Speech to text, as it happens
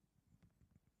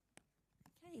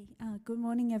Good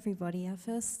morning, everybody. Our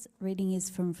first reading is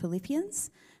from Philippians,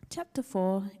 chapter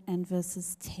 4, and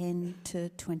verses 10 to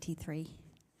 23.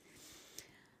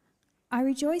 I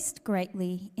rejoiced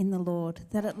greatly in the Lord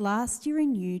that at last you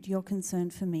renewed your concern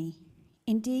for me.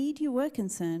 Indeed, you were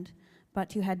concerned,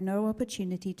 but you had no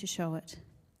opportunity to show it.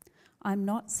 I'm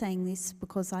not saying this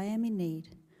because I am in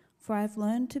need, for I have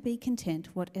learned to be content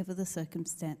whatever the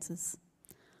circumstances.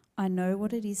 I know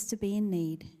what it is to be in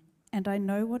need, and I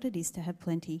know what it is to have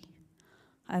plenty.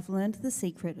 I've learned the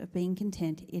secret of being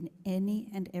content in any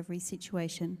and every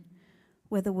situation,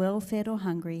 whether well-fed or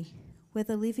hungry,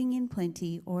 whether living in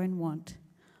plenty or in want.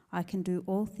 I can do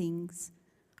all this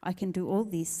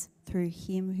through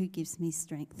him who gives me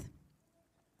strength.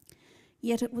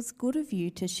 Yet it was good of you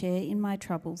to share in my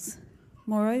troubles.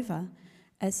 Moreover,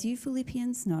 as you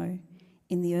Philippians know,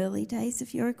 in the early days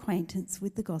of your acquaintance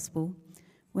with the gospel,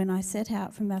 when I set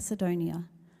out from Macedonia,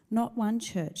 not one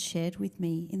church shared with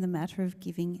me in the matter of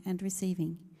giving and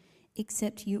receiving,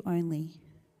 except you only.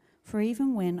 For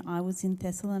even when I was in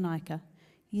Thessalonica,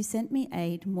 you sent me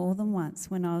aid more than once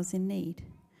when I was in need.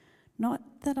 Not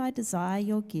that I desire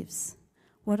your gifts.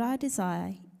 What I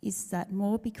desire is that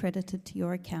more be credited to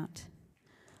your account.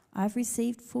 I've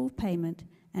received full payment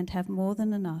and have more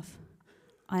than enough.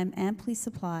 I am amply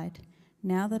supplied,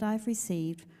 now that I've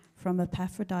received from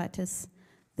Epaphroditus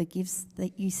the gifts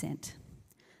that you sent.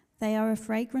 They are a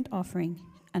fragrant offering,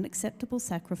 an acceptable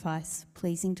sacrifice,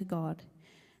 pleasing to God.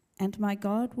 And my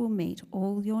God will meet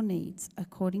all your needs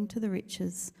according to the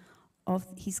riches of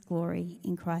his glory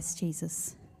in Christ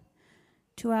Jesus.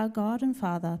 To our God and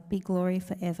Father be glory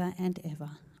forever and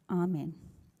ever. Amen.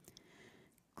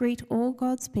 Greet all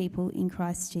God's people in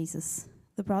Christ Jesus.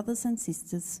 The brothers and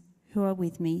sisters who are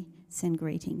with me send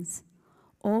greetings.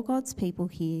 All God's people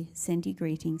here send you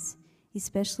greetings,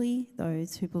 especially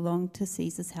those who belong to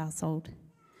Caesar's household.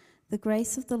 The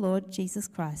grace of the Lord Jesus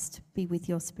Christ be with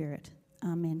your spirit.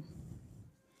 Amen.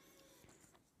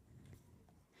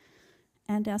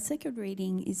 And our second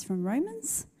reading is from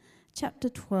Romans, chapter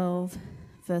 12,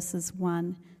 verses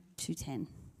 1 to 10.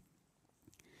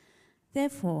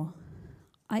 Therefore,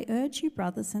 I urge you,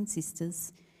 brothers and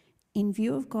sisters, in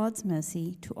view of God's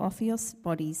mercy, to offer your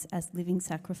bodies as living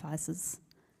sacrifices,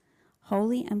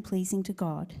 holy and pleasing to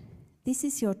God. This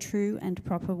is your true and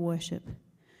proper worship.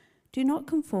 Do not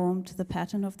conform to the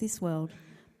pattern of this world,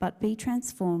 but be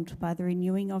transformed by the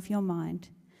renewing of your mind.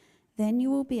 Then you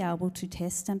will be able to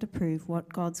test and approve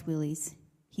what God's will is,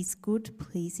 his good,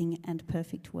 pleasing, and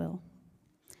perfect will.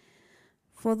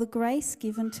 For the grace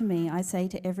given to me, I say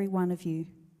to every one of you,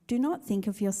 do not think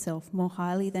of yourself more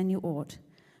highly than you ought,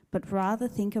 but rather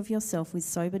think of yourself with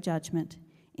sober judgment,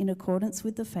 in accordance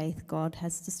with the faith God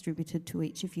has distributed to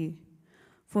each of you.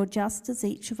 For just as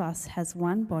each of us has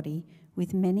one body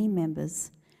with many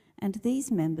members, and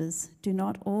these members do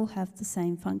not all have the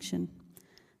same function,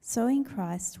 so in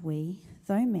Christ we,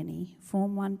 though many,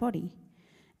 form one body,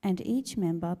 and each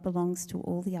member belongs to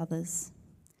all the others.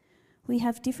 We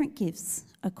have different gifts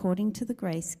according to the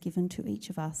grace given to each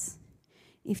of us.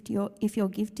 If your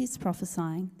gift is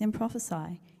prophesying, then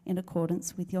prophesy in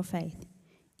accordance with your faith.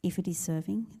 If it is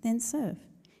serving, then serve.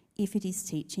 If it is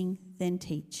teaching, then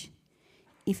teach.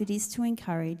 If it is to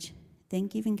encourage, then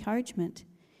give encouragement.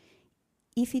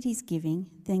 If it is giving,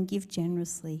 then give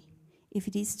generously. If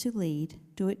it is to lead,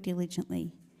 do it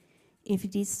diligently. If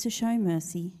it is to show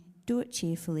mercy, do it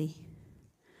cheerfully.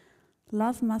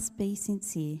 Love must be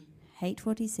sincere. Hate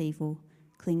what is evil.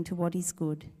 Cling to what is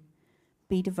good.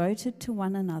 Be devoted to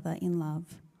one another in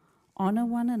love. Honour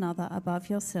one another above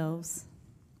yourselves.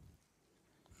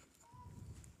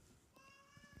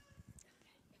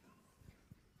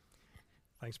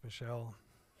 Thanks, Michelle.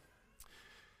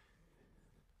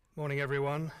 Morning,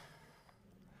 everyone.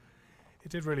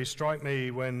 It did really strike me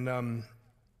when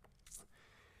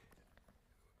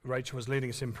Rachel was leading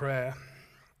us in prayer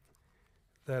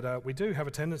that we do have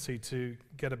a tendency to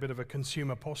get a bit of a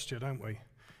consumer posture, don't we,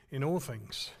 in all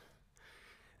things.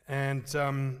 And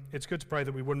it's good to pray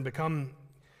that we wouldn't become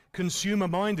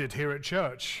consumer-minded here at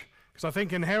church, because I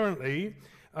think inherently,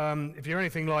 if you're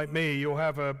anything like me, you'll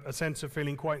have a sense of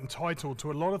feeling quite entitled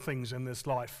to a lot of things in this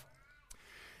life.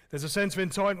 There's a sense of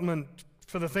entitlement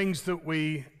for the things that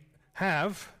we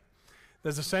have.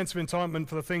 There's a sense of entitlement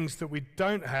for the things that we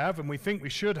don't have and we think we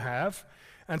should have.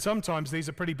 And sometimes these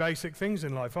are pretty basic things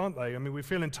in life, aren't they? I mean, we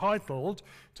feel entitled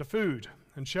to food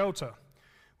and shelter.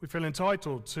 We feel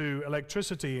entitled to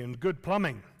electricity and good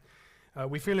plumbing.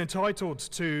 We feel entitled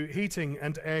to heating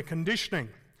and air conditioning.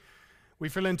 We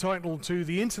feel entitled to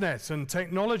the internet and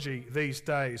technology these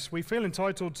days. We feel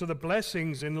entitled to the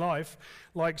blessings in life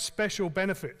like special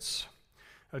benefits,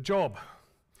 a job,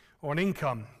 or an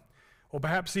income, or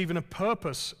perhaps even a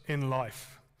purpose in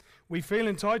life. We feel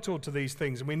entitled to these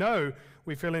things, and we know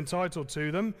we feel entitled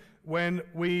to them when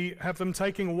we have them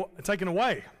taken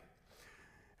away.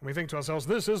 And we think to ourselves,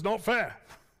 this is not fair.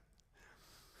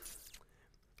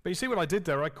 But you see what I did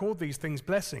there? I called these things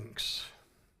blessings,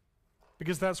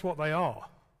 because that's what they are.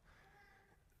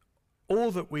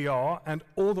 All that we are and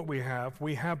all that we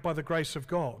have by the grace of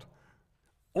God.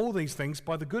 All these things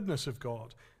by the goodness of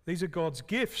God. These are God's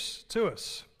gifts to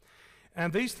us.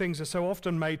 And these things are so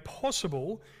often made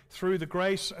possible through the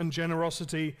grace and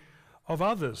generosity of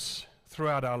others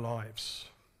throughout our lives.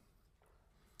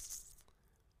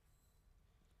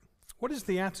 What is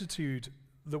the attitude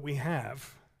that we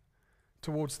have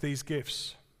towards these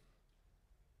gifts?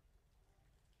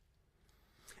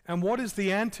 And what is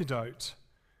the antidote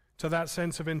to that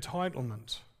sense of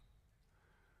entitlement?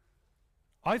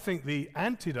 I think the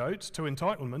antidote to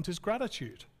entitlement is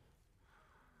gratitude.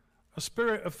 A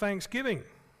spirit of thanksgiving,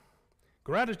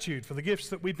 gratitude for the gifts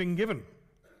that we've been given.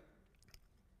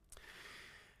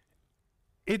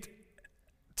 It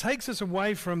takes us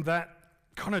away from that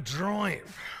kind of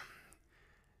drive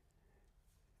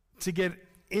to get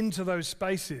into those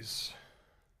spaces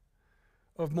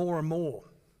of more and more.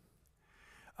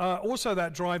 Also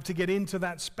that drive to get into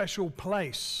that special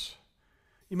place.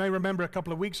 You may remember a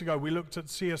couple of weeks ago we looked at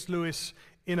C.S. Lewis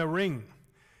in a Ring.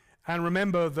 And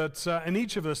remember that in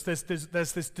each of us there's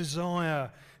this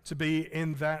desire to be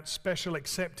in that special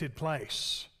accepted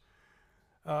place.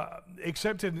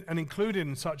 Accepted and included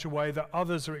in such a way that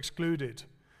others are excluded.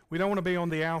 We don't want to be on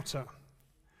the outer.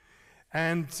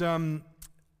 And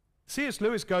C.S.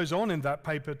 Lewis goes on in that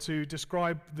paper to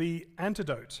describe the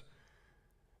antidote.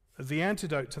 The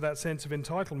antidote to that sense of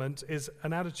entitlement is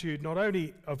an attitude not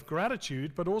only of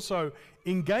gratitude, but also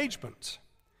engagement.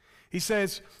 He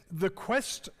says, the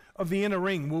quest of the inner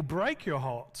ring will break your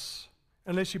hearts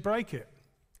unless you break it.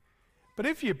 But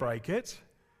if you break it,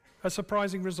 a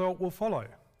surprising result will follow.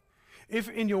 If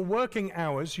in your working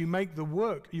hours you make the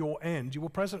work your end, you will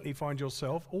presently find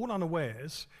yourself, all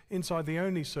unawares, inside the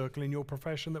only circle in your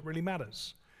profession that really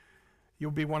matters.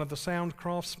 You'll be one of the sound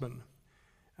craftsmen,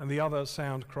 and the other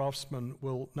sound craftsman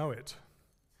will know it.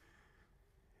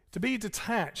 To be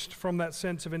detached from that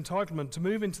sense of entitlement, to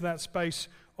move into that space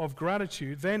of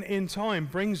gratitude, then in time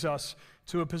brings us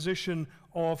to a position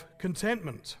of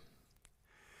contentment.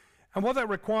 And what that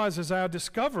requires is our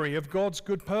discovery of God's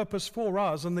good purpose for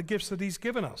us and the gifts that He's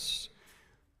given us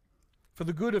for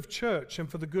the good of church and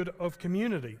for the good of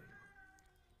community.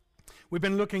 We've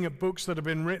been looking at books that have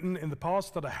been written in the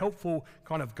past that are helpful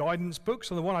kind of guidance books.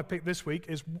 And the one I picked this week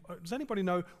is, does anybody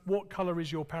know what color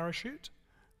is your parachute?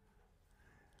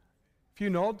 A few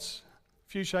nods,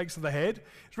 a few shakes of the head.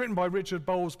 It's written by Richard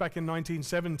Bowles back in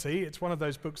 1970. It's one of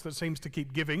those books that seems to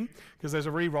keep giving because there's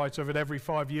a rewrite of it every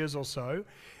 5 years or so.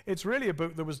 It's really a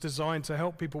book that was designed to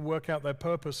help people work out their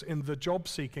purpose in the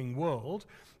job-seeking world.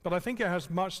 But I think it has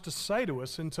much to say to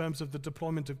us in terms of the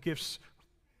deployment of gifts,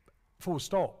 full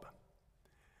stop.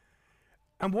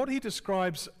 And what he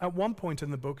describes at one point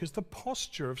in the book is the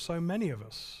posture of so many of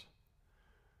us.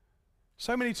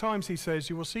 So many times, he says,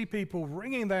 you will see people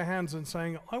wringing their hands and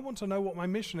saying, I want to know what my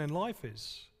mission in life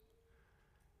is.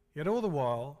 Yet all the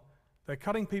while, they're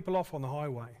cutting people off on the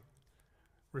highway,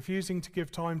 refusing to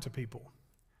give time to people,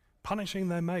 punishing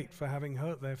their mate for having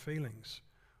hurt their feelings,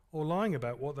 or lying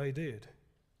about what they did.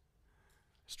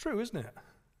 It's true, isn't it?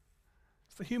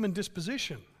 It's the human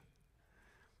disposition.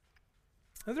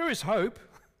 And there is hope.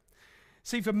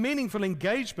 See, for meaningful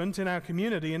engagement in our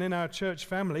community and in our church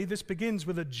family, this begins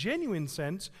with a genuine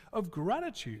sense of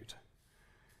gratitude.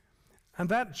 And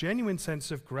that genuine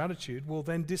sense of gratitude will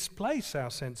then displace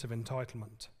our sense of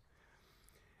entitlement.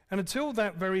 And until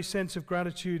that very sense of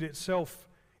gratitude itself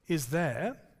is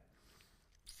there,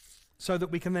 so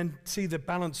that we can then see the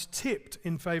balance tipped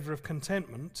in favor of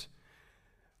contentment,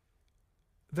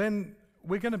 then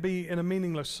we're going to be in a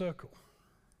meaningless circle.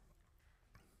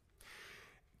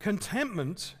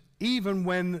 Contentment, even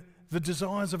when the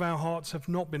desires of our hearts have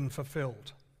not been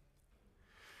fulfilled.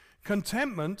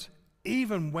 Contentment,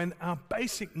 even when our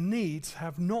basic needs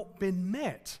have not been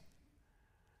met.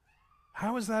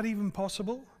 How is that even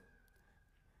possible?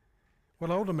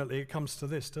 Well, ultimately it comes to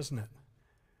this, doesn't it?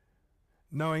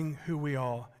 Knowing who we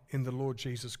are in the Lord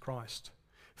Jesus Christ.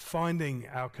 Finding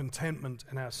our contentment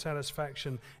and our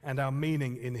satisfaction and our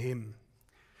meaning in Him.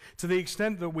 To the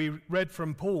extent that we read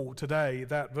from Paul today,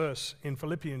 that verse in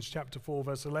Philippians chapter 4,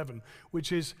 verse 11,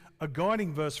 which is a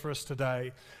guiding verse for us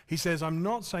today, he says, I'm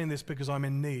not saying this because I'm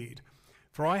in need,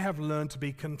 for I have learned to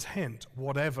be content,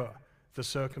 whatever the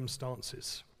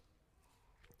circumstances.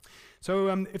 So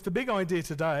if the big idea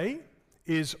today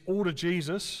is all to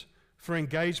Jesus for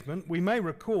engagement. We may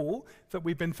recall that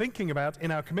we've been thinking about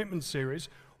in our commitment series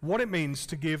what it means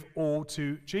to give all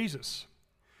to Jesus.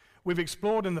 We've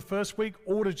explored in the first week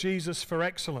all to Jesus for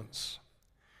excellence.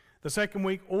 The second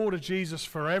week, all to Jesus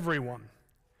for everyone.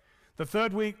 The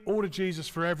third week, all to Jesus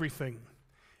for everything.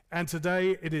 And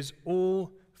today it is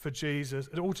all to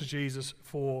Jesus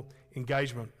for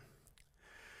engagement.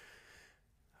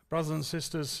 Brothers and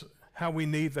sisters, how we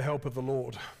need the help of the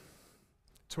Lord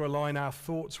to align our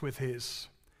thoughts with his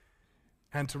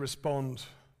and to respond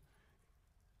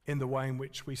in the way in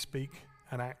which we speak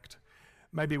and act.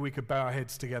 Maybe we could bow our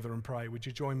heads together and pray. Would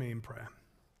you join me in prayer?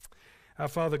 Our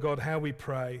Father God, how we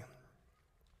pray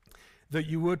that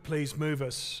you would please move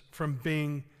us from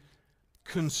being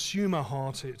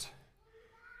consumer-hearted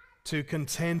to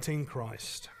content in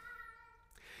Christ.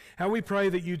 How we pray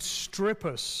that you'd strip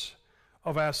us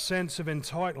of our sense of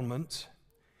entitlement,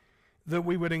 that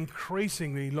we would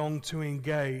increasingly long to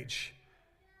engage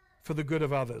for the good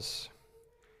of others.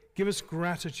 Give us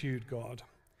gratitude, God.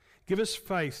 Give us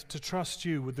faith to trust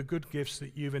you with the good gifts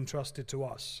that you've entrusted to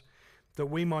us, that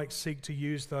we might seek to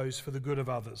use those for the good of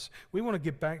others. We want to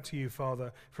give back to you,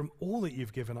 Father, from all that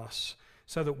you've given us,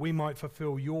 so that we might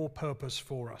fulfill your purpose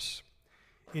for us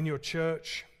in your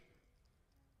church,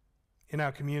 in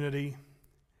our community,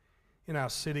 in our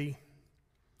city,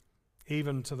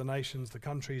 even to the nations, the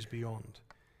countries beyond.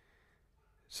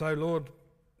 So, Lord,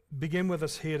 begin with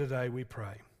us here today, we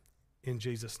pray. In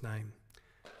Jesus' name,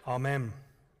 amen.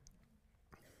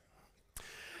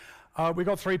 We've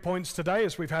got 3 points today,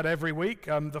 as we've had every week.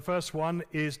 The first one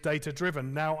is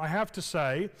data-driven. Now, I have to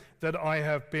say that I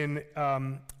have been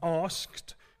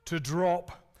asked to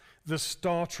drop the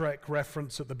Star Trek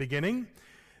reference at the beginning,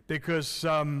 because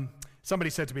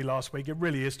somebody said to me last week, it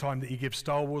really is time that you give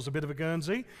Star Wars a bit of a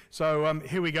Guernsey. So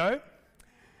here we go.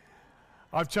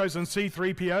 I've chosen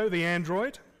C-3PO, the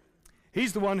android.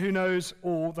 He's the one who knows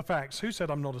all the facts. Who said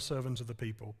I'm not a servant of the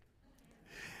people?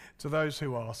 To those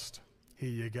who asked, here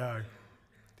you go.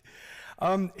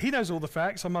 He knows all the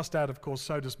facts. I must add, of course,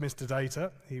 so does Mr.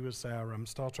 Data. He was our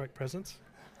Star Trek presence.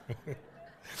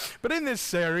 But in this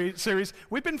series,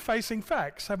 we've been facing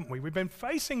facts, haven't we? We've been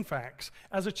facing facts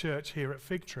as a church here at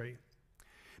Fig Tree,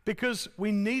 because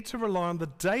we need to rely on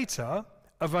the data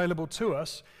available to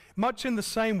us, much in the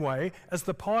same way as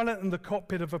the pilot in the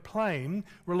cockpit of a plane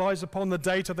relies upon the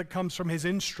data that comes from his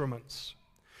instruments.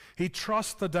 He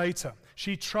trusts the data.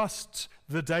 She trusts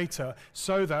the data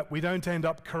so that we don't end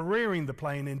up careering the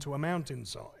plane into a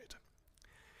mountainside.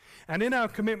 And in our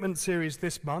commitment series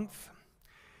this month,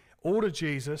 All to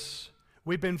Jesus,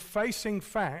 we've been facing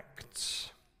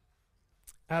facts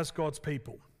as God's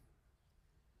people.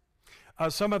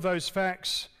 Some of those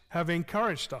facts have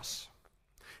encouraged us.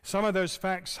 Some of those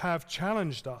facts have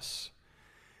challenged us.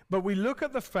 But we look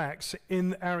at the facts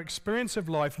in our experience of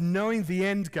life knowing the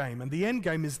end game. And the end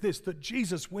game is this, that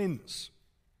Jesus wins.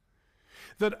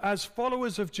 That as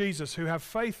followers of Jesus who have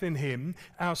faith in him,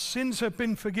 our sins have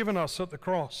been forgiven us at the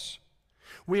cross.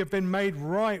 We have been made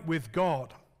right with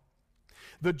God.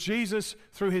 That Jesus,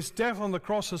 through his death on the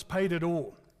cross, has paid it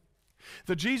all.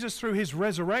 That Jesus, through his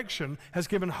resurrection, has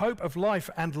given hope of life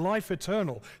and life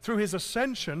eternal. Through his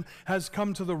ascension, has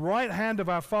come to the right hand of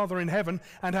our Father in heaven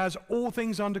and has all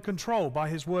things under control by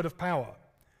his word of power.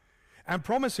 And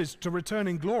promises to return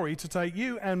in glory to take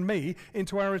you and me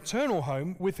into our eternal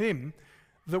home with him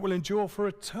that will endure for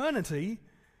eternity.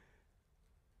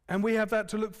 And we have that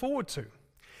to look forward to.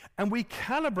 And we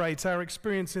calibrate our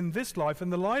experience in this life in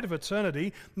the light of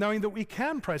eternity, knowing that we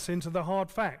can press into the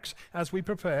hard facts as we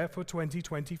prepare for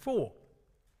 2024.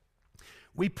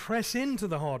 We press into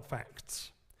the hard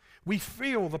facts. We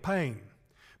feel the pain,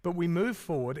 but we move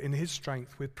forward in his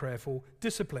strength with prayerful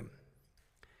discipline.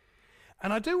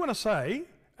 And I do want to say,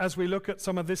 as we look at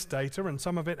some of this data, and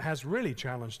some of it has really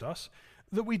challenged us,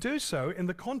 that we do so in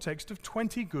the context of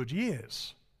 20 good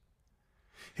years.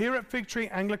 Here at Fig Tree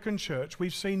Anglican Church,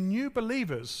 we've seen new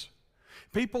believers,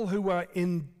 people who were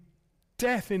in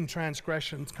death in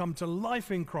transgressions, come to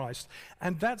life in Christ.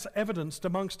 And that's evidenced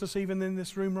amongst us even in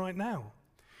this room right now.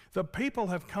 That people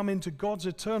have come into God's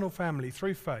eternal family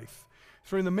through faith,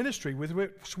 through the ministry with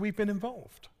which we've been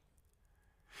involved.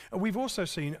 And we've also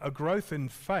seen a growth in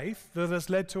faith that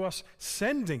has led to us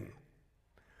sending.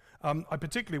 I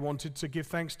particularly wanted to give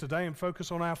thanks today and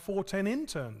focus on our 410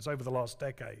 interns over the last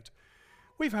decade.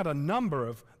 We've had a number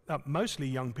of mostly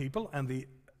young people and the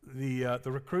The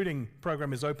recruiting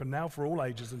program is open now for all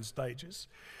ages and stages.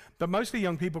 But mostly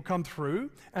young people come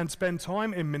through and spend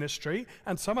time in ministry,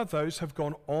 and some of those have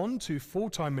gone on to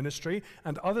full-time ministry,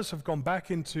 and others have gone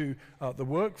back into the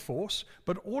workforce,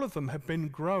 but all of them have been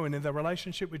growing in their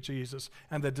relationship with Jesus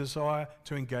and their desire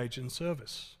to engage in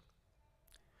service.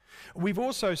 We've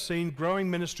also seen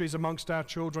growing ministries amongst our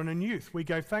children and youth. We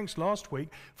gave thanks last week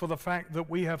for the fact that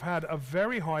we have had a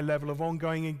very high level of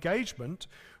ongoing engagement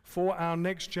for our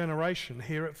next generation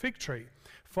here at Fig Tree,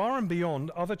 far and beyond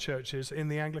other churches in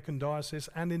the Anglican diocese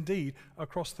and indeed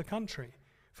across the country.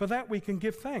 For that we can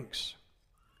give thanks.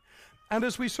 And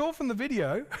as we saw from the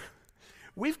video,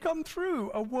 we've come through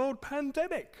a world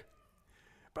pandemic.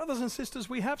 Brothers and sisters,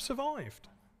 we have survived.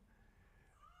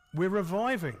 We're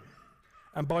reviving.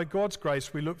 And by God's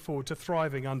grace, we look forward to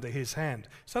thriving under his hand.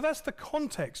 So that's the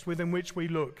context within which we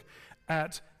look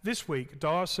at this week,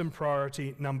 diocesan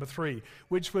priority number 3,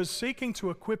 which was seeking to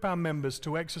equip our members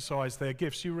to exercise their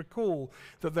gifts. You recall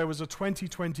that there was a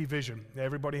 2020 vision.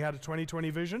 Everybody had a 2020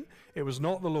 vision. It was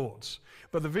not the Lord's.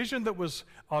 But the vision that was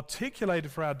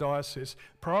articulated for our diocese,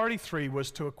 priority 3,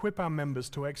 was to equip our members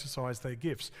to exercise their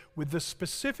gifts with the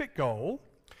specific goal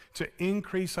to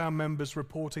increase our members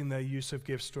reporting their use of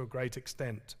gifts to a great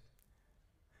extent.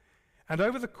 And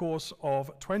over the course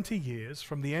of 20 years,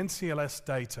 from the NCLS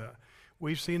data,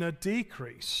 we've seen a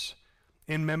decrease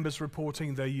in members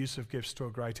reporting their use of gifts to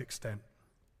a great extent.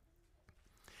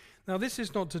 Now, this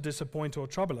is not to disappoint or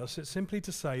trouble us, it's simply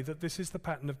to say that this is the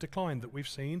pattern of decline that we've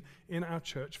seen in our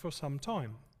church for some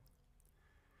time.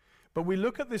 But we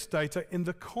look at this data in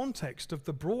the context of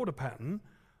the broader pattern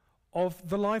of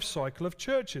the life cycle of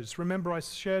churches. Remember, I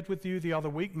shared with you the other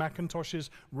week Mackintosh's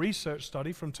research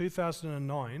study from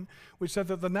 2009, which said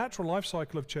that the natural life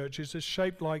cycle of churches is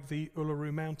shaped like the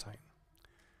Uluru Mountain.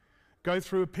 Go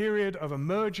through a period of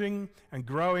emerging and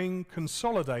growing,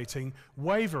 consolidating,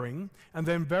 wavering, and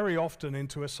then very often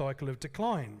into a cycle of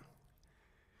decline.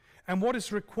 And what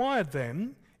is required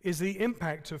then is the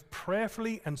impact of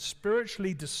prayerfully and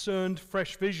spiritually discerned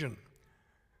fresh vision.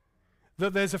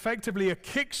 That there's effectively a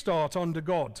kickstart under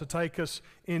God to take us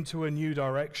into a new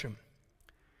direction.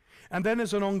 And then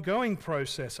there's an ongoing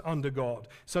process under God,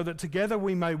 so that together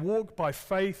we may walk by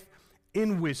faith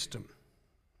in wisdom.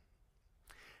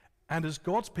 And as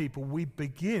God's people, we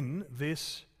begin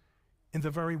this in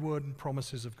the very word and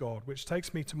promises of God, which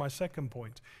takes me to my second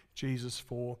point, Jesus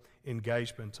for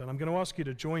engagement. And I'm going to ask you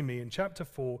to join me in chapter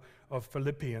 4 of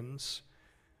Philippians,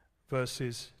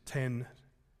 verses 10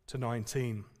 to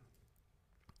 19.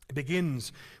 It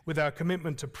begins with our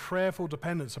commitment to prayerful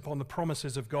dependence upon the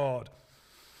promises of God.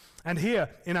 And here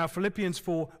in our Philippians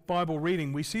 4 Bible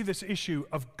reading, we see this issue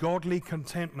of godly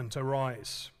contentment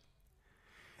arise.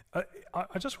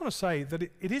 I just want to say that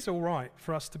it is all right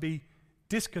for us to be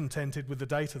discontented with the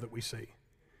data that we see.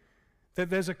 That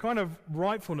there's a kind of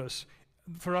rightfulness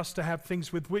for us to have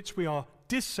things with which we are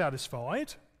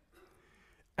dissatisfied,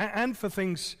 and for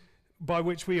things by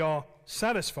which we are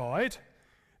satisfied,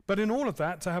 but in all of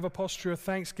that to have a posture of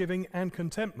thanksgiving and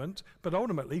contentment, but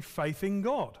ultimately faith in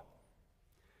God.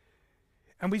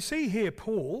 And we see here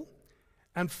Paul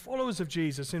and followers of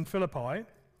Jesus in Philippi.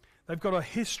 They've got a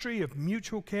history of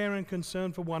mutual care and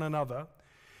concern for one another.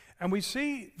 And we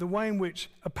see the way in which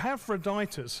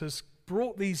Epaphroditus has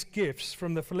brought these gifts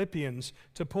from the Philippians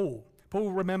to Paul.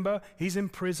 Paul, remember, he's in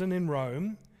prison in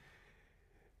Rome,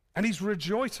 and he's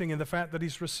rejoicing in the fact that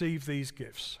he's received these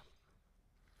gifts.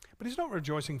 But he's not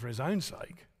rejoicing for his own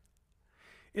sake.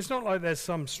 It's not like there's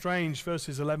some strange,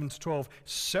 verses 11 to 12,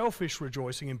 selfish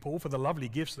rejoicing in Paul for the lovely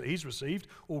gifts that he's received,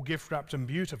 all gift-wrapped and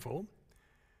beautiful.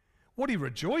 What he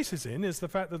rejoices in is the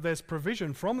fact that there's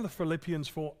provision from the Philippians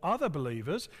for other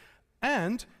believers,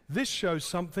 and this shows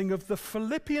something of the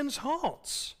Philippians'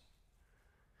 hearts.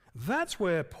 That's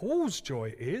where Paul's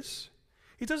joy is.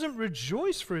 He doesn't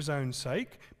rejoice for his own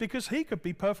sake because he could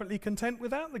be perfectly content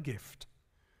without the gift.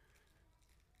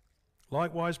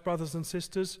 Likewise, brothers and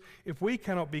sisters, if we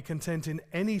cannot be content in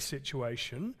any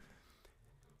situation,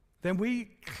 then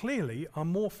we clearly are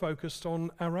more focused on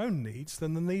our own needs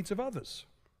than the needs of others.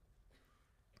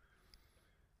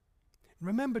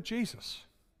 Remember Jesus,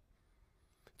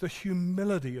 the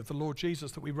humility of the Lord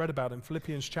Jesus that we read about in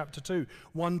Philippians chapter 2,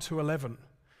 1 to 11,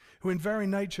 who in very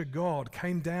nature God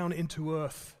came down into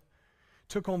earth,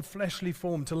 took on fleshly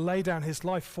form to lay down his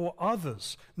life for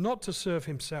others, not to serve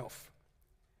himself.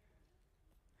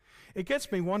 It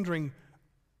gets me wondering,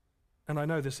 and I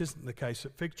know this isn't the case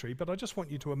at Fig Tree, but I just want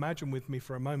you to imagine with me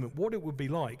for a moment what it would be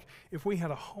like if we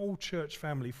had a whole church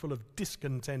family full of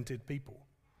discontented people.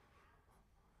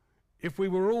 If we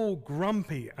were all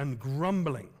grumpy and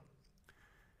grumbling.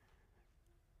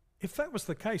 if that was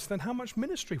the case, then how much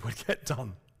ministry would get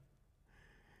done?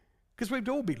 Because we'd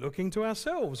all be looking to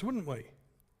ourselves, wouldn't we?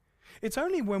 It's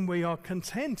only when we are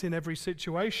content in every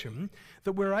situation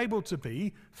that we're able to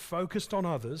be focused on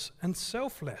others and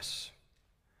selfless.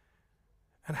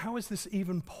 And how is this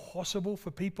even possible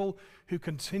for people who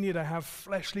continue to have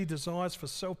fleshly desires for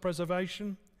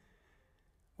self-preservation?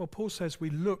 Well, Paul says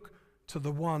we look to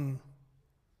the one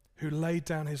who laid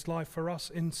down his life for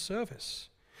us in service.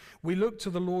 We look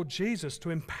to the Lord Jesus to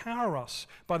empower us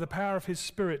by the power of his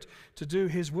Spirit to do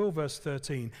his will, verse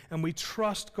 13. And we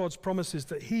trust God's promises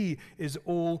that he is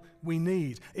all we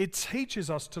need. It teaches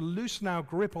us to loosen our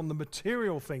grip on the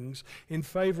material things in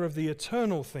favor of the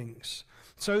eternal things,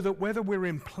 so that whether we're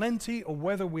in plenty or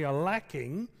whether we are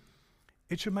lacking,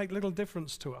 it should make little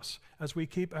difference to us as we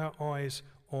keep our eyes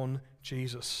on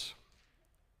Jesus.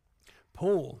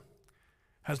 Paul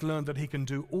has learned that he can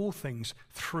do all things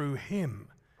through him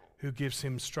who gives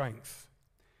him strength.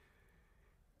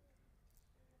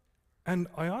 And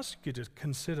I ask you to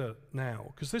consider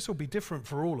now, because this will be different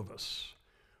for all of us,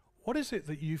 what is it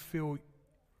that you feel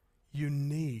you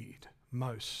need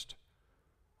most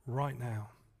right now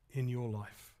in your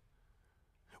life?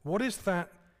 What is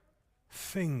that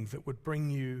thing that would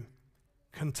bring you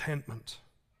contentment,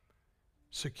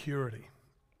 security?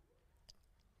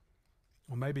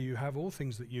 Or maybe you have all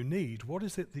things that you need. What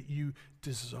is it that you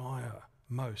desire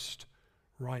most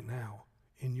right now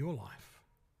in your life?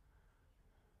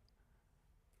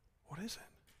 What is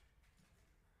it?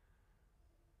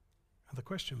 And the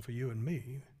question for you and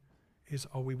me is,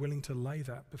 are we willing to lay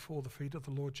that before the feet of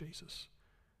the Lord Jesus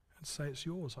and say, it's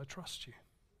yours, I trust you?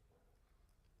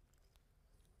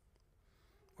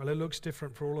 Well, it looks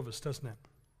different for all of us, doesn't it?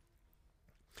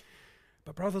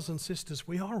 But brothers and sisters,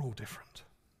 we are all different.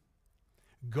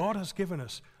 God has given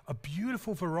us a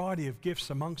beautiful variety of gifts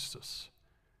amongst us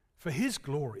for his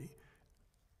glory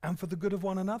and for the good of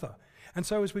one another. And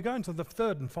so as we go into the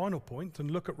third and final point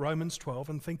and look at Romans 12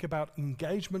 and think about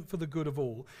engagement for the good of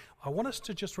all, I want us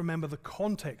to just remember the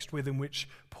context within which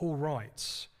Paul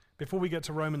writes. Before we get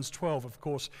to Romans 12, of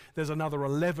course, there's another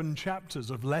 11 chapters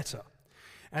of letter.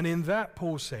 And in that,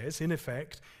 Paul says, in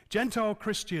effect, Gentile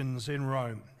Christians in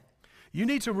Rome, you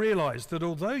need to realize that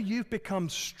although you've become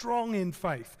strong in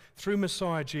faith through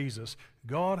Messiah Jesus,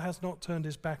 God has not turned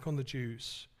his back on the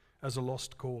Jews as a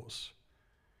lost cause.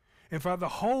 In fact, the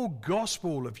whole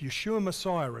gospel of Yeshua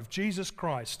Messiah, of Jesus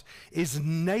Christ, is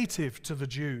native to the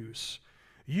Jews.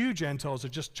 You Gentiles are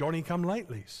just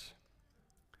Johnny-come-latelys.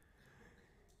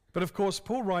 But of course,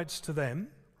 Paul writes to them,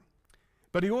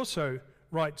 but he also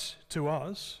writes to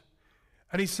us,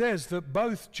 and he says that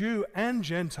both Jew and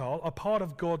Gentile are part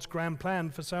of God's grand plan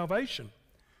for salvation,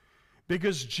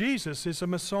 because Jesus is a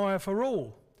Messiah for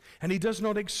all, and he does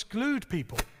not exclude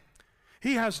people.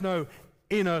 He has no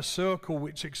inner circle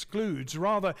which excludes.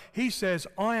 Rather, he says,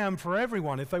 I am for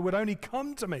everyone if they would only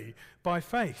come to me by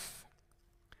faith.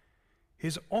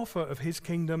 His offer of his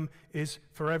kingdom is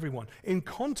for everyone. In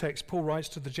context, Paul writes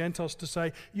to the Gentiles to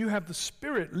say, you have the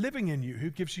Spirit living in you who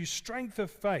gives you strength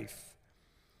of faith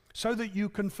so that you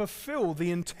can fulfill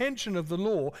the intention of the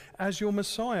law as your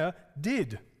Messiah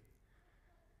did.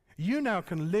 You now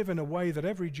can live in a way that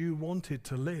every Jew wanted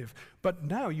to live, but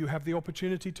now you have the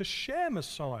opportunity to share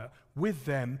Messiah with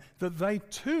them that they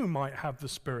too might have the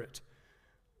Spirit.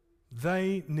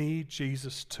 They need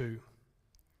Jesus too.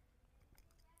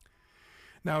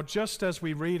 Now, just as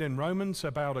we read in Romans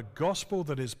about a gospel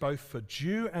that is both for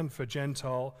Jew and for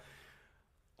Gentile,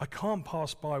 I can't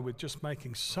pass by with just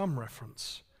making some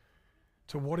reference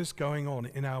to what is going on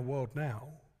in our world now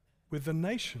with the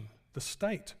nation, the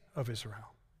state of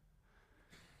Israel.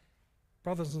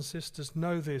 Brothers and sisters,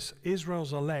 know this: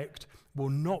 Israel's elect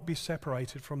will not be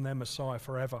separated from their Messiah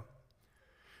forever.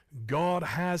 God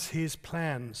has his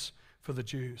plans for the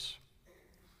Jews.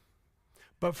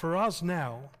 But for us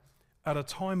now, at a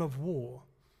time of war,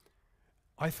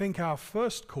 I think our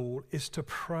first call is to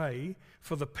pray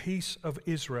for the peace of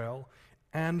Israel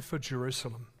and for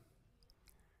Jerusalem.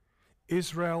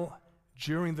 Israel,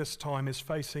 during this time, is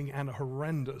facing an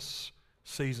horrendous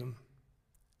season.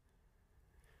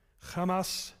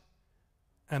 Hamas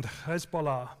and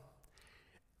Hezbollah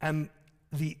and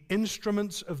the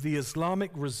instruments of the Islamic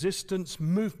resistance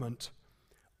movement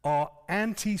are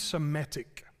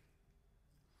anti-Semitic.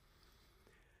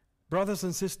 Brothers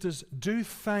and sisters, do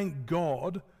thank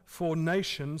God for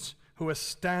nations who are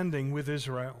standing with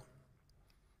Israel,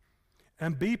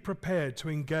 and be prepared to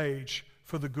engage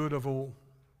for the good of all.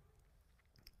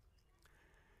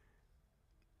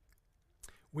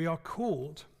 We are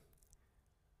called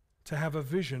to have a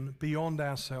vision beyond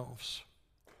ourselves.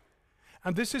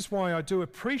 And this is why I do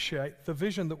appreciate the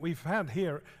vision that we've had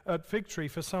here at Victory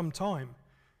for some time.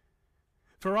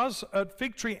 For us at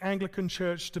Victory Anglican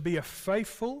Church to be a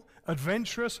faithful,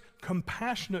 adventurous,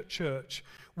 compassionate church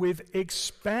with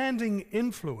expanding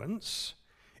influence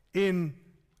in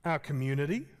our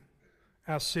community,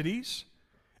 our cities,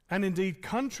 and indeed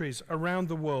countries around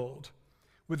the world,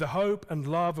 with the hope and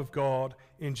love of God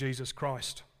in Jesus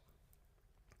Christ.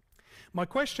 My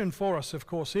question for us, of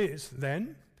course, is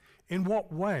then, in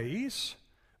what ways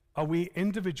are we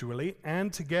individually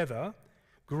and together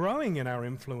growing in our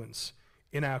influence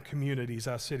in our communities,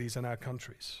 our cities, and our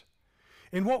countries?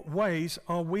 In what ways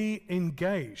are we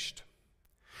engaged?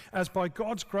 As by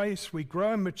God's grace we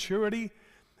grow in maturity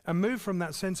and move from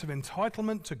that sense of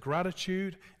entitlement to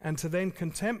gratitude and to then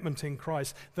contentment in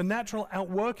Christ, the natural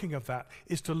outworking of that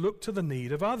is to look to the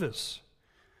need of others,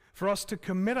 for us to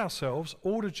commit ourselves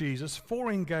all to Jesus for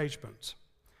engagement,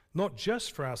 not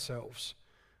just for ourselves,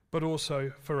 but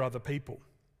also for other people.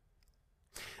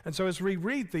 And so as we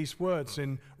read these words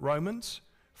in Romans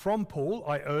from Paul,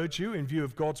 I urge you, in view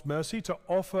of God's mercy, to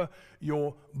offer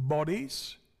your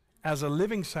bodies as a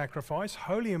living sacrifice,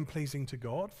 holy and pleasing to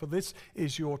God, for this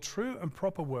is your true and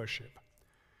proper worship.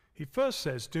 He first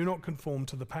says, do not conform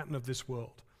to the pattern of this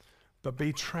world, but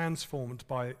be transformed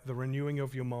by the renewing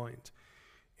of your mind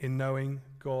in knowing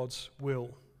God's will.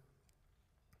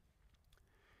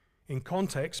 In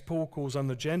context, Paul calls on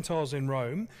the Gentiles in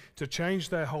Rome to change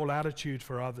their whole attitude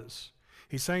for others.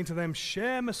 He's saying to them,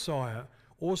 share Messiah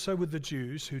also with the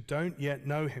Jews who don't yet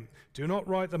know him. Do not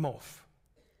write them off.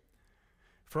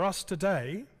 For us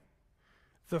today,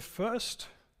 the first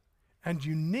and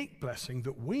unique blessing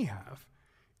that we have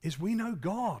is we know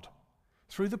God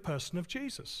through the person of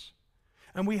Jesus,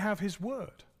 and we have his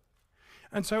word.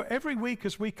 And so every week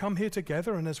as we come here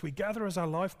together and as we gather as our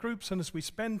life groups and as we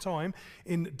spend time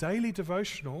in daily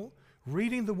devotional,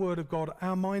 reading the word of God,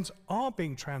 our minds are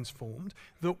being transformed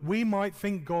that we might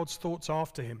think God's thoughts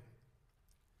after him.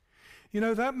 You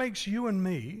know, that makes you and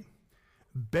me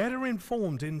better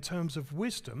informed in terms of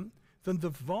wisdom than the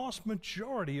vast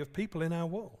majority of people in our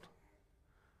world.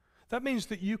 That means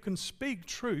that you can speak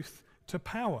truth to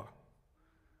power.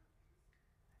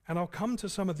 And I'll come to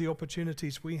some of the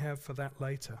opportunities we have for that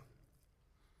later.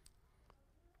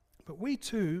 But we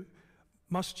too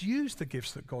must use the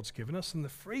gifts that God's given us and the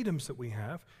freedoms that we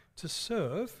have to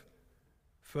serve,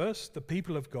 first, the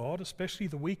people of God, especially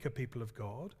the weaker people of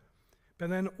God, but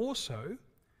then also,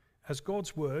 as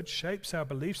God's word shapes our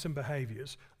beliefs and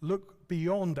behaviors, look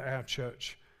beyond our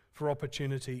church for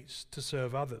opportunities to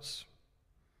serve others.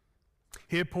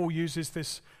 Here Paul uses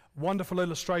this wonderful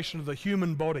illustration of the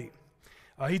human body.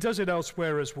 He does it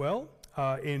elsewhere as well.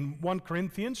 In 1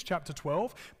 Corinthians chapter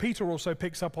 12, Peter also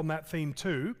picks up on that theme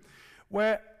too,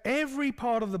 where every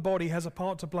part of the body has a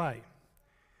part to play.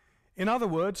 In other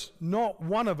words, not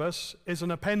one of us is an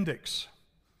appendix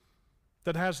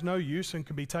that has no use and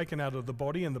can be taken out of the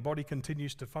body, and the body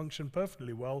continues to function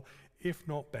perfectly well, if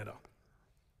not better.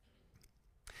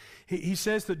 He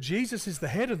says that Jesus is the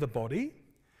head of the body,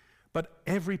 but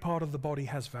every part of the body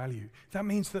has value. That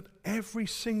means that every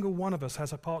single one of us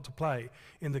has a part to play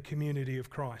in the community of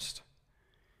Christ.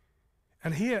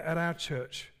 And here at our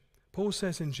church, Paul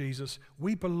says in Jesus,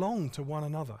 we belong to one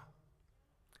another.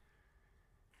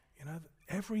 You know,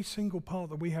 every single part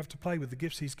that we have to play with the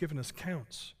gifts he's given us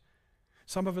counts.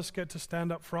 Some of us get to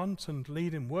stand up front and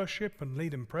lead in worship and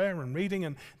lead in prayer and reading,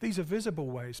 and these are visible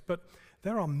ways, but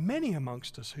there are many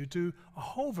amongst us who do a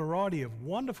whole variety of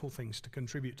wonderful things to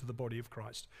contribute to the body of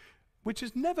Christ, which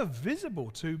is never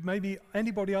visible to maybe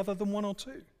anybody other than one or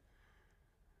two.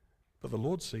 But the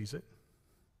Lord sees it,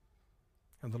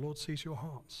 and the Lord sees your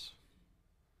hearts.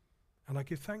 And I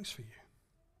give thanks for you.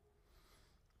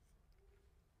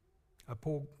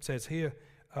 Paul says here,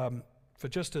 for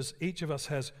just as each of us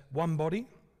has one body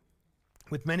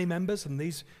with many members, and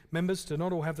these members do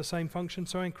not all have the same function,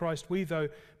 so in Christ we, though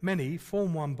many,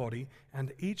 form one body,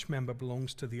 and each member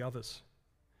belongs to the others.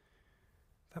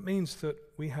 That means that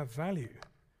we have value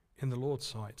in the Lord's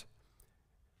sight.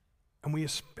 And we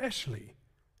especially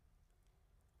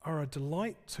are a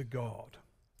delight to God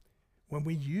when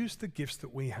we use the gifts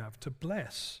that we have to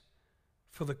bless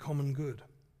for the common good.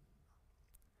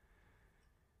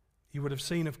 You would have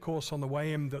seen, of course, on the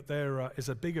way in that there is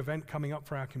a big event coming up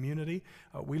for our community.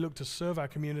 We look to serve our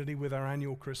community with our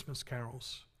annual Christmas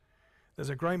carols. There's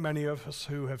a great many of us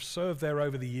who have served there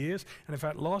over the years, and in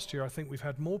fact last year I think we've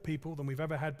had more people than we've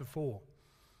ever had before.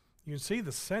 You can see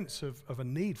the sense of a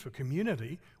need for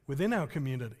community within our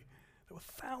community. There were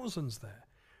thousands there.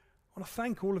 I want to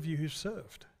thank all of you who've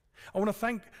served. I want to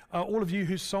thank all of you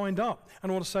who signed up,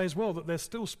 and I want to say as well that there's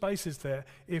still spaces there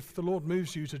if the Lord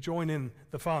moves you to join in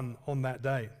the fun on that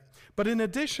day. But in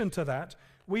addition to that,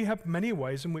 we have many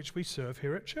ways in which we serve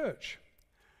here at church.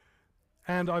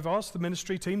 And I've asked the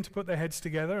ministry team to put their heads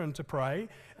together and to pray,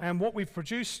 and what we've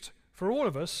produced for all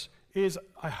of us is,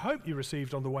 I hope you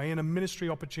received on the way in, a ministry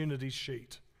opportunities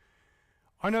sheet.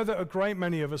 I know that a great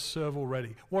many of us serve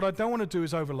already. What I don't want to do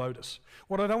is overload us.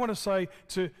 What I don't want to say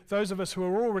to those of us who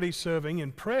are already serving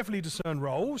in prayerfully discerned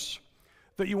roles,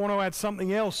 that you want to add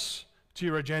something else to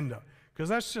your agenda, because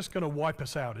that's just going to wipe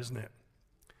us out, isn't it?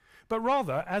 But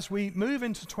rather, as we move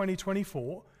into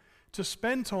 2024, to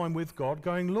spend time with God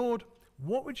going, Lord,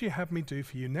 what would you have me do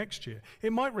for you next year?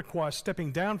 It might require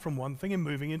stepping down from one thing and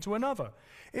moving into another.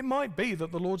 It might be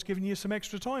that the Lord's given you some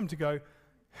extra time to go,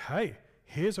 hey,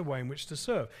 here's a way in which to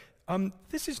serve.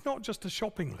 This is not just a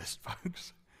shopping list,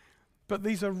 folks, but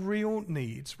these are real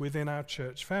needs within our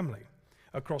church family.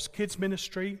 Across kids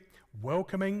ministry,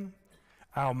 welcoming,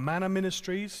 our manor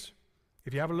ministries.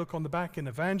 If you have a look on the back in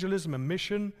evangelism and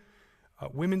mission,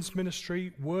 women's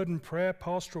ministry, word and prayer,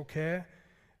 pastoral care,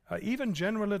 even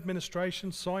general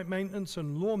administration, site maintenance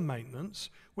and lawn maintenance,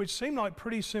 which seem like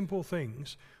pretty simple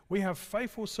things. We have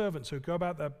faithful servants who go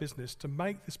about their business to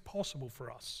make this possible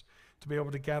for us to be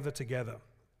able to gather together.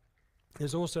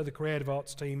 There's also the creative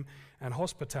arts team and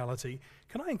hospitality.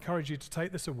 Can I encourage you to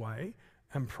take this away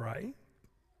and pray?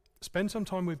 Spend some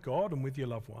time with God and with your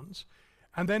loved ones.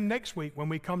 And then next week, when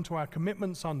we come to our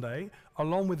Commitment Sunday,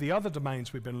 along with the other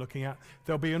domains we've been looking at,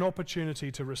 there'll be an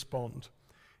opportunity to respond.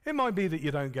 It might be that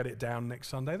you don't get it down next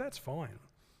Sunday. That's fine.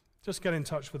 Just get in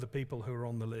touch with the people who are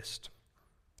on the list.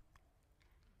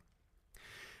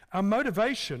 Our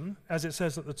motivation, as it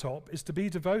says at the top, is to be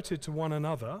devoted to one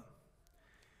another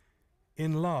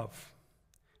in love,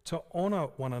 to honor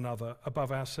one another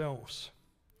above ourselves.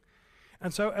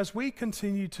 And so as we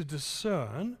continue to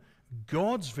discern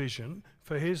God's vision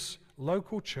for his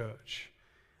local church,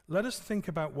 let us think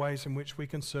about ways in which we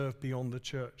can serve beyond the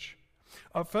church.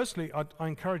 Firstly, I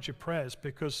encourage your prayers,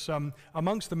 because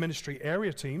amongst the ministry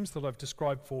area teams that I've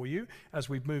described for you as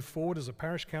we've moved forward as a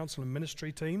parish council and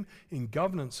ministry team in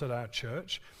governance at our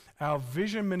church, our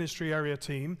vision ministry area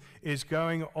team is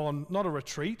going on not a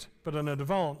retreat but an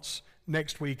advance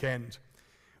next weekend.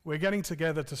 We're getting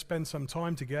together to spend some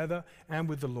time together and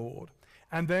with the Lord.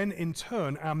 And then in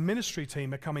turn, our ministry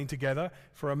team are coming together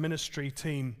for a ministry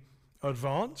team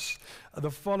advance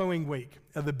the following week,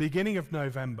 at the beginning of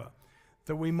November,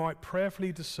 that we might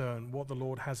prayerfully discern what the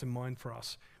Lord has in mind for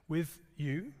us with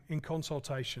you in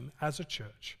consultation as a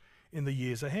church in the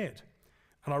years ahead.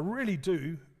 And I really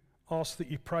do ask that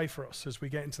you pray for us as we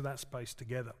get into that space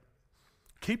together.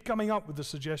 Keep coming up with the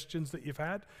suggestions that you've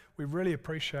had. We really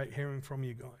appreciate hearing from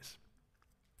you guys.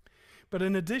 But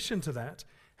in addition to that,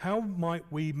 how might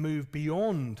we move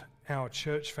beyond our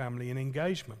church family and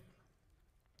engagement?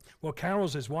 Well,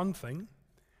 carols is one thing.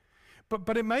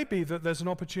 But it may be that there's an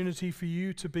opportunity for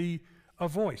you to be a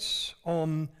voice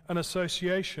on an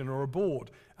association or a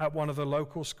board at one of the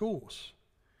local schools.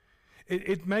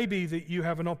 It may be that you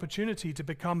have an opportunity to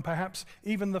become perhaps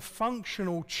even the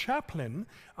functional chaplain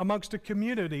amongst a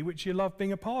community which you love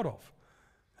being a part of.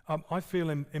 I feel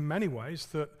in many ways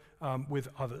that with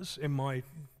others in my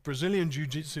Brazilian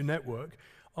Jiu-Jitsu network,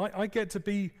 I get to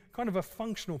be kind of a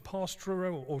functional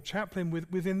pastoral or chaplain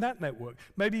within that network.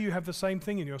 Maybe you have the same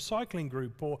thing in your cycling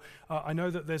group, or I know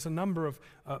that there's a number of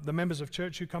the members of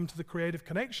church who come to the Creative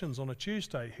Connections on a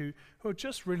Tuesday who are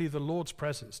just really the Lord's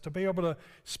presence, to be able to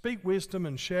speak wisdom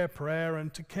and share prayer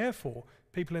and to care for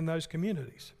people in those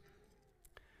communities.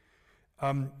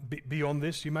 Beyond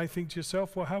this, you may think to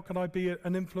yourself, well, how can I be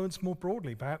an influence more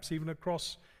broadly, perhaps even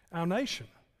across our nation?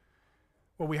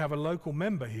 Well, we have a local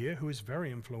member here who is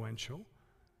very influential.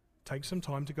 Take some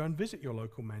time to go and visit your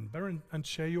local member and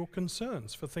share your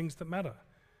concerns for things that matter.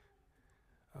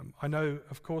 I know,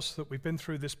 of course, that we've been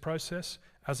through this process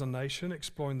as a nation,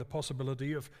 exploring the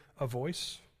possibility of a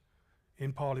voice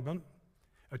in Parliament,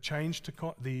 a change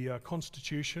to the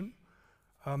Constitution.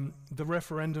 The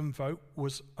referendum vote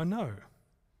was a no.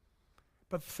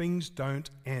 But things don't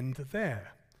end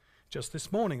there. Just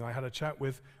this morning, I had a chat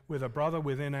with a brother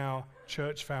within our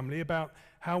church family about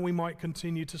how we might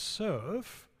continue to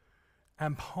serve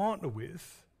and partner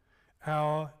with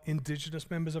our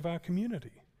Indigenous members of our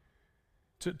community,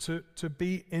 to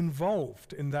be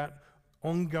involved in that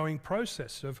ongoing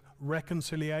process of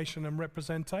reconciliation and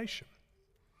representation.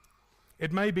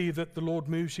 It may be that the Lord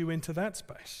moves you into that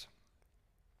space.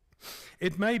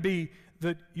 It may be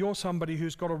that you're somebody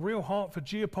who's got a real heart for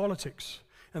geopolitics,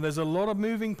 and there's a lot of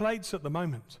moving plates at the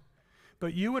moment.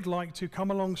 But you would like to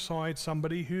come alongside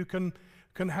somebody who can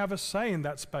can have a say in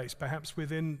that space, perhaps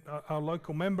within our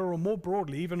local member or more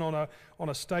broadly, even on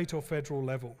a state or federal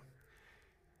level.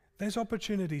 There's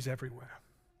opportunities everywhere.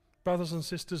 Brothers and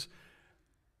sisters,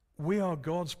 we are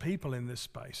God's people in this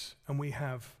space, and we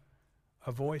have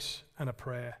a voice and a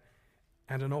prayer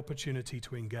and an opportunity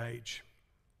to engage.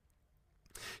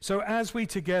 So as we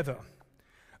together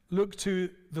look to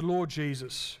the Lord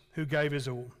Jesus, who gave his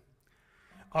all,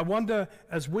 I wonder,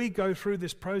 as we go through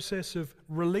this process of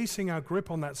releasing our grip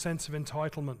on that sense of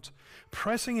entitlement,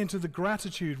 pressing into the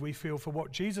gratitude we feel for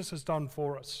what Jesus has done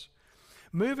for us,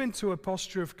 move into a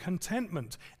posture of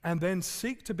contentment, and then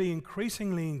seek to be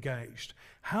increasingly engaged,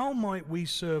 how might we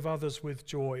serve others with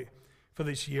joy for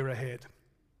this year ahead?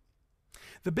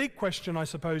 The big question, I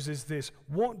suppose, is this: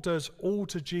 what does all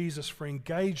to Jesus for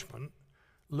engagement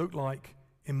look like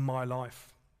in my life?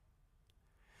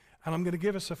 And I'm going to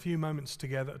give us a few moments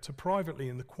together to privately,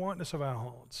 in the quietness of our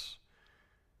hearts,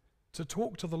 to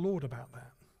talk to the Lord about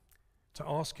that, to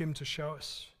ask him to show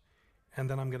us, and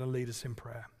then I'm going to lead us in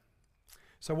prayer.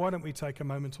 So why don't we take a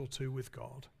moment or two with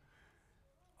God,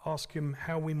 ask him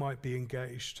how we might be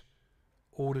engaged,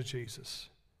 all to Jesus,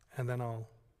 and then I'll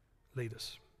lead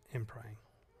us in praying.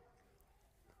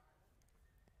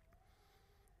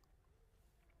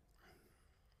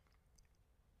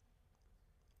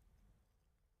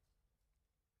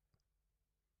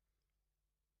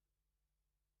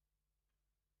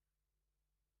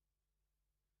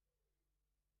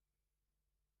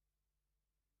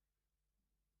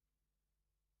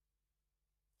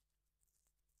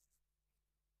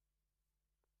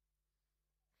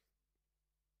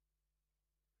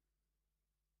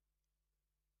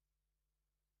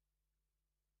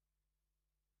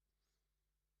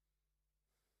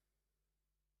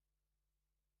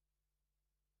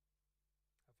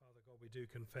 Father God, we do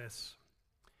confess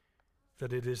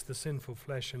that it is the sinful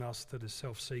flesh in us that is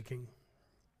self-seeking.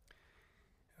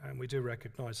 And we do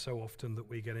recognize so often that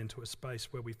we get into a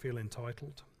space where we feel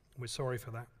entitled. We're sorry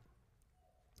for that.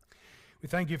 We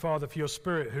thank you, Father, for your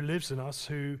Spirit who lives in us,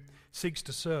 who seeks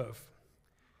to serve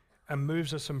and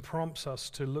moves us and prompts us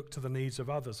to look to the needs of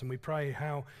others. And we pray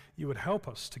how you would help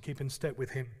us to keep in step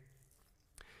with him.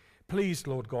 Please,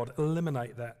 Lord God,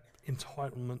 eliminate that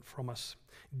entitlement from us.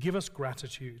 Give us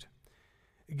gratitude.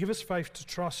 Give us faith to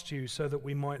trust you so that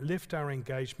we might lift our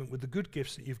engagement with the good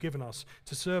gifts that you've given us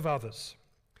to serve others,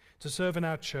 to serve in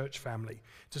our church family,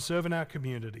 to serve in our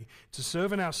community, to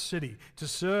serve in our city, to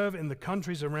serve in the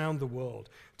countries around the world,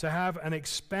 to have an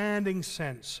expanding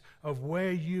sense of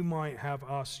where you might have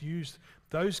us use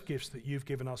those gifts that you've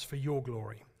given us for your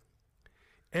glory.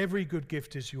 Every good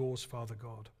gift is yours, Father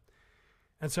God.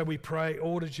 And so we pray,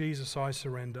 all to Jesus I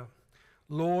surrender.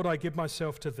 Lord, I give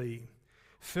myself to thee.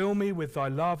 Fill me with thy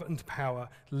love and power.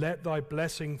 Let thy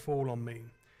blessing fall on me.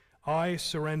 I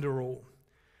surrender all.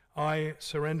 I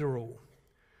surrender all.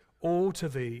 All to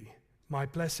thee, my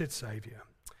blessed Saviour.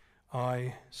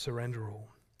 I surrender all.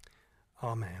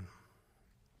 Amen.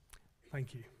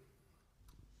 Thank you.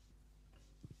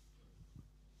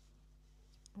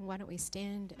 Why don't we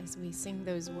stand as we sing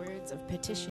those words of petition?